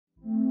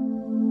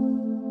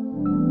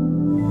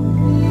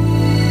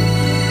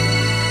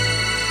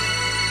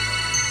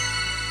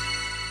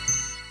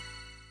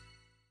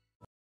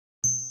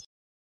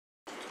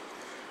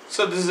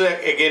So this is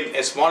again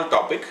a small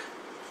topic.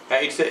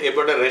 It's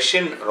about a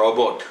Russian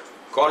robot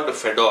called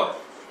FEDOR.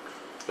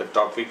 The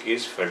topic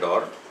is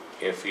FEDOR,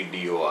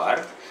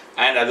 F-E-D-O-R,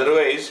 and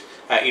otherwise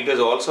it is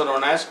also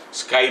known as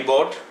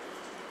Skybot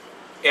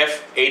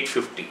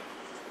F-850.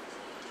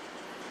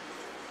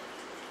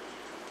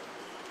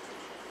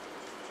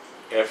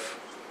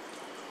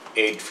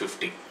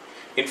 F-850.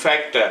 In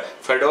fact,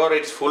 FEDOR,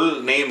 its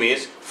full name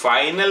is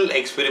Final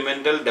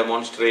Experimental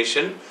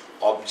Demonstration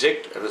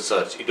Object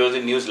Research. It was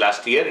in news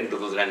last year in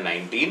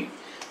 2019.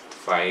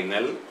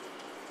 Final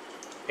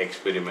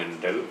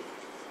Experimental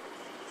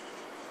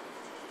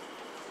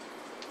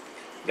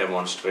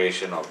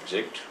Demonstration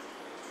Object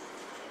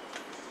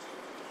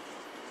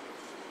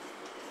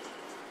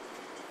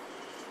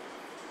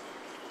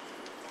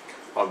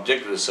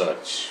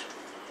Research.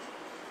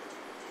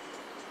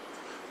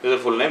 This is the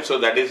full name. So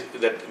that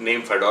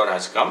name FEDOR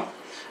has come,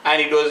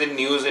 and it was in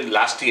news in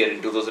last year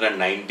in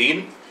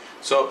 2019.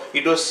 So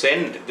it was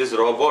sent, this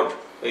robot,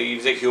 it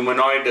is a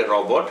humanoid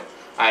robot,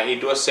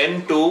 it was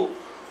sent to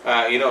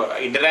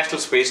International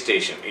Space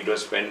Station. It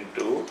was sent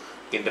to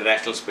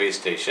International Space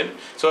Station.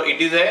 So it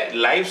is a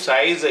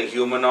life-size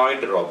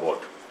humanoid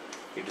robot.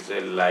 It is a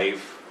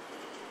life-sized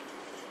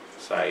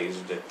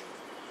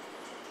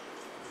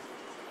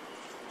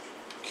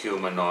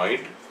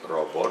humanoid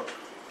robot,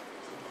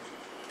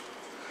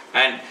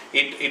 and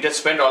it has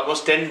spent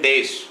almost 10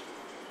 days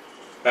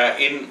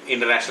in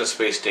International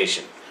Space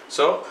Station.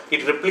 So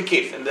it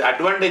replicates, and the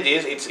advantage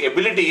is its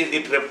ability is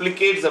it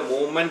replicates the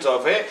movements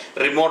of a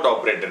remote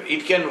operator.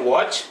 It can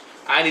watch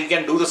and it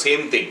can do the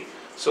same thing.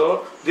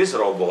 So this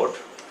robot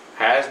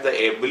has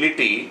the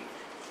ability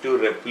to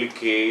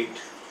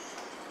replicate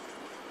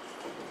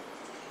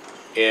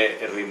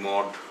a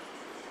remote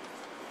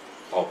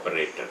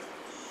operator.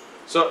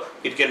 So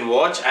it can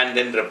watch and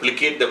then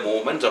replicate the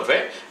movements of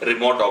a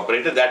remote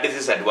operator. That is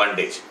its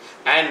advantage.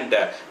 And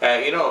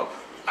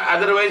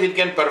otherwise it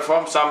can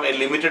perform some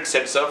limited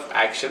sets of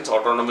actions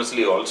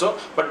autonomously also,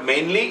 but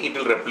mainly it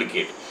will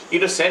replicate.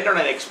 It was sent on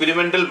an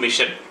experimental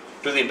mission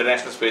to the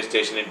International Space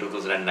Station in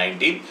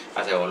 2019,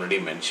 as I already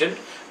mentioned,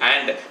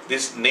 and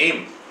this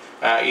name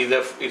is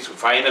its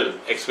Final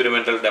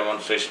Experimental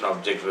Demonstration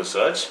Object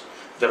Research.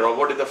 The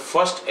robot is the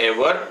first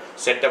ever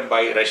set up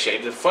by Russia.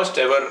 It is the first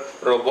ever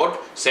robot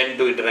sent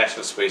to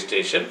International Space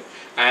Station,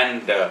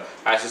 and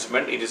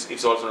assessment,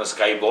 it's also a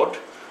Skybot,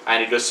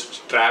 and it was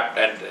strapped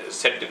and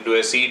set into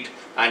a seat,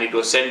 and it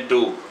was sent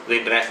to the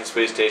International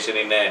Space Station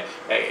in a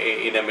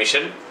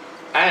mission,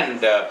 and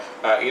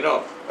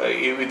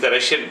with the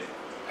Russian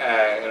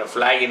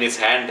flag in his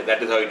hand.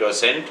 That is how it was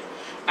sent.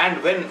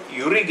 And when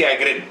Yuri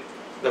Gagarin,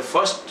 the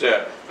first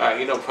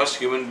first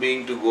human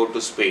being to go to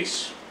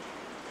space,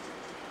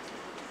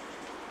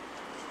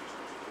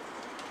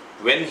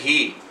 when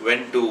he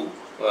went to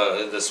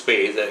the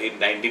space in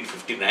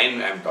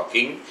 1959, I am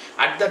talking,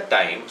 at that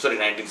time,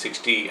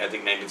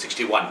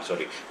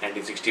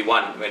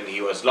 1961, when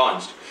he was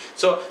launched.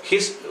 So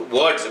his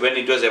words when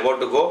it was about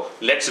to go,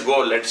 let's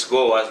go,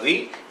 was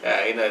he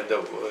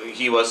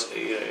was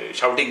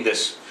shouting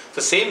this.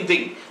 The same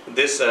thing,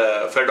 this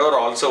FEDOR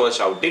also was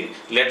shouting,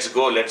 let's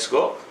go.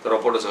 The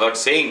robot was heard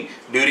saying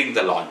during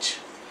the launch.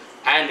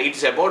 And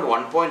it's about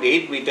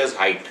 1.8 meters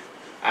height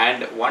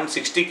and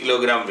 160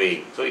 kilogram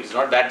weighing. So it's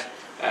not that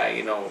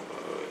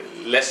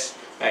less,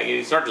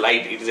 it's not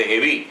light, it is a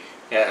heavy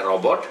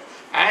robot.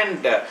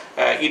 And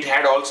it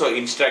had also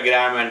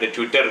Instagram and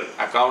Twitter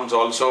accounts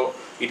also.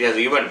 It has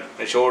even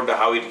showed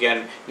how it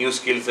can, new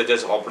skills such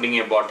as opening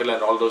a bottle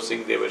and all those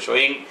things they were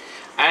showing.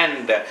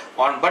 And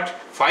but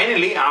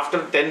finally,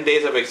 after 10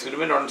 days of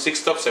experiment, on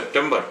 6th of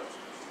September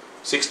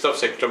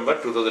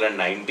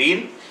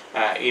 2019,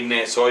 in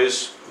a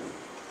Soyuz,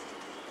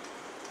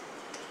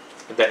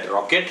 that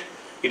rocket,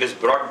 it is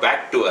brought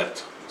back to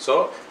Earth.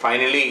 So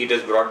finally it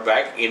is brought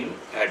back in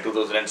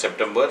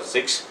September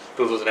 6,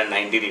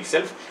 2019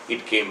 itself.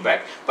 It came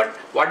back. But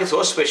what is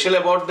so special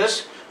about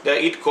this?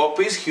 It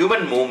copies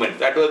human movement.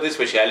 That was the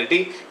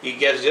speciality. You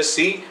can just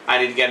see,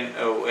 and it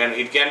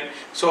can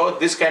so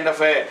this kind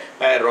of a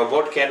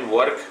robot can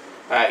work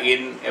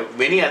in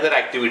many other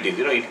activities.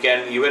 It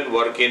can even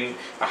work in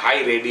a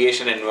high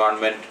radiation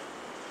environment,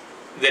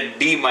 then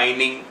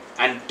demining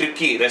and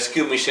tricky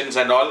rescue missions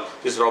and all.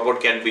 This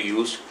robot can be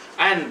used.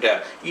 And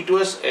it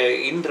was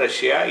in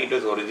Russia. It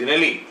was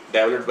originally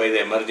developed by the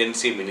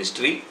emergency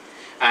ministry,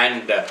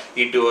 and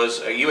it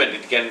was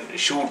it can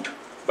shoot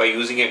by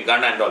using a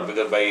gun and all,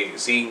 because by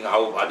seeing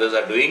how others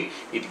are doing,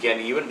 it can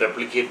even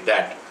replicate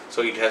that.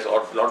 So it has a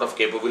lot of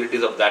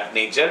capabilities of that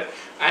nature,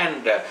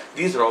 and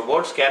these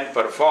robots can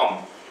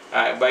perform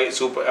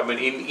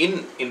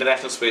in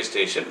International Space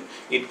Station.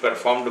 It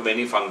performed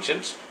many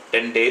functions,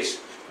 10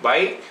 days,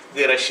 by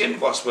the Russian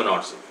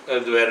cosmonauts.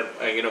 They were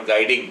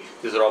guiding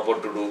this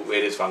robot to do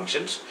various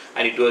functions,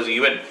 and it was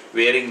even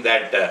wearing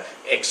that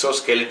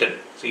exoskeleton.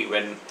 See,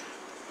 when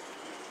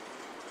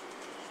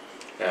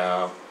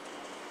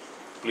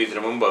please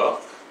remember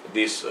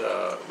this,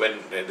 when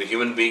the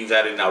human beings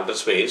are in outer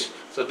space,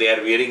 so they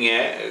are wearing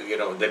a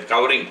that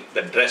covering,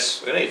 the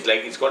dress,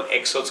 it's called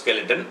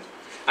exoskeleton,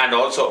 and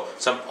also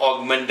some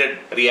augmented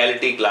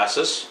reality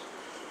glasses.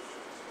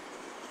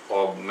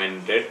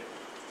 Augmented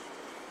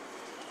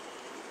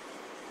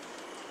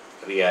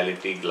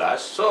reality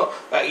glass. So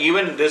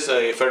even this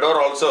FEDOR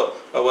also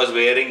was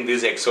wearing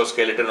this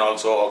exoskeleton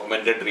also,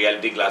 augmented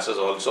reality glasses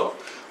also.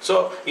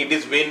 So it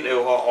has been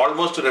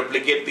almost to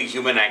replicate the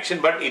human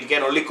action, but it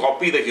can only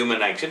copy the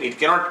human action. It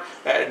cannot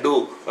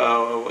do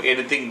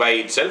anything by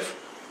itself.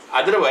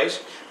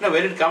 Otherwise, now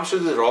when it comes to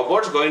the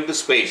robots going to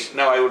space,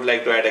 now I would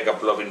like to add a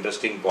couple of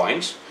interesting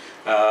points.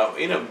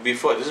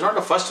 Before, this is not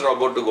the first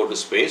robot to go to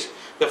space.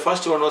 The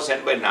first one was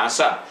sent by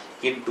NASA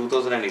in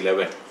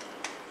 2011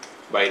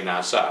 by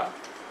NASA,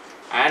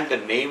 and the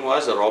name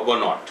was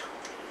Robonaut.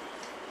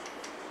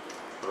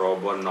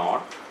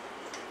 Robonaut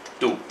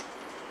 2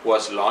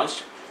 was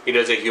launched. It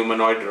was a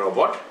humanoid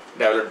robot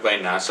developed by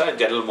NASA,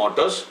 General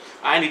Motors,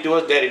 and it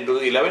was there in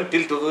 2011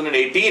 till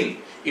 2018.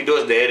 It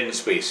was there in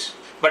space,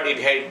 but it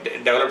had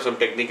developed some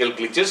technical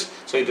glitches,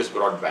 so it was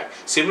brought back.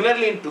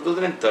 Similarly, in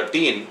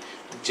 2013,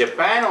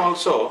 Japan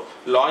also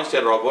launched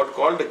a robot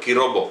called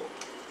Kirobo.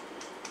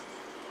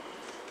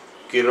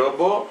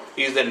 Kirobo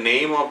is the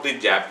name of the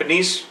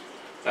Japanese,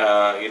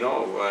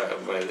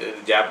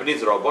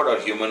 Japanese robot or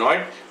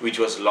humanoid, which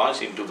was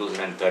launched in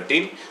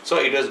 2013. So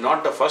it was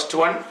not the first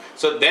one.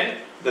 So then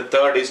the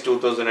third is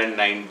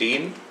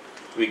 2019.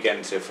 We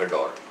can say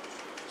FEDOR.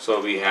 So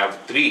we have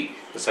 3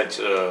 such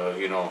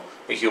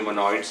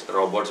humanoids,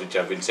 robots which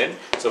have been sent.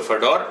 So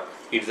FEDOR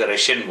is the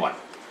Russian one,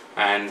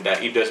 and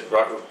it was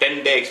brought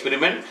 10-day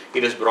experiment.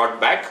 It was brought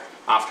back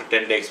after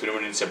 10-day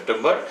experiment in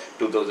September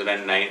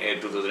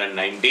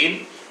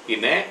 2019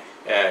 in a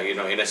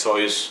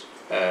Soyuz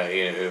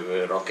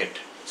rocket.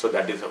 So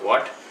that is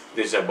what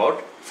this is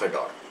about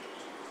FEDOR.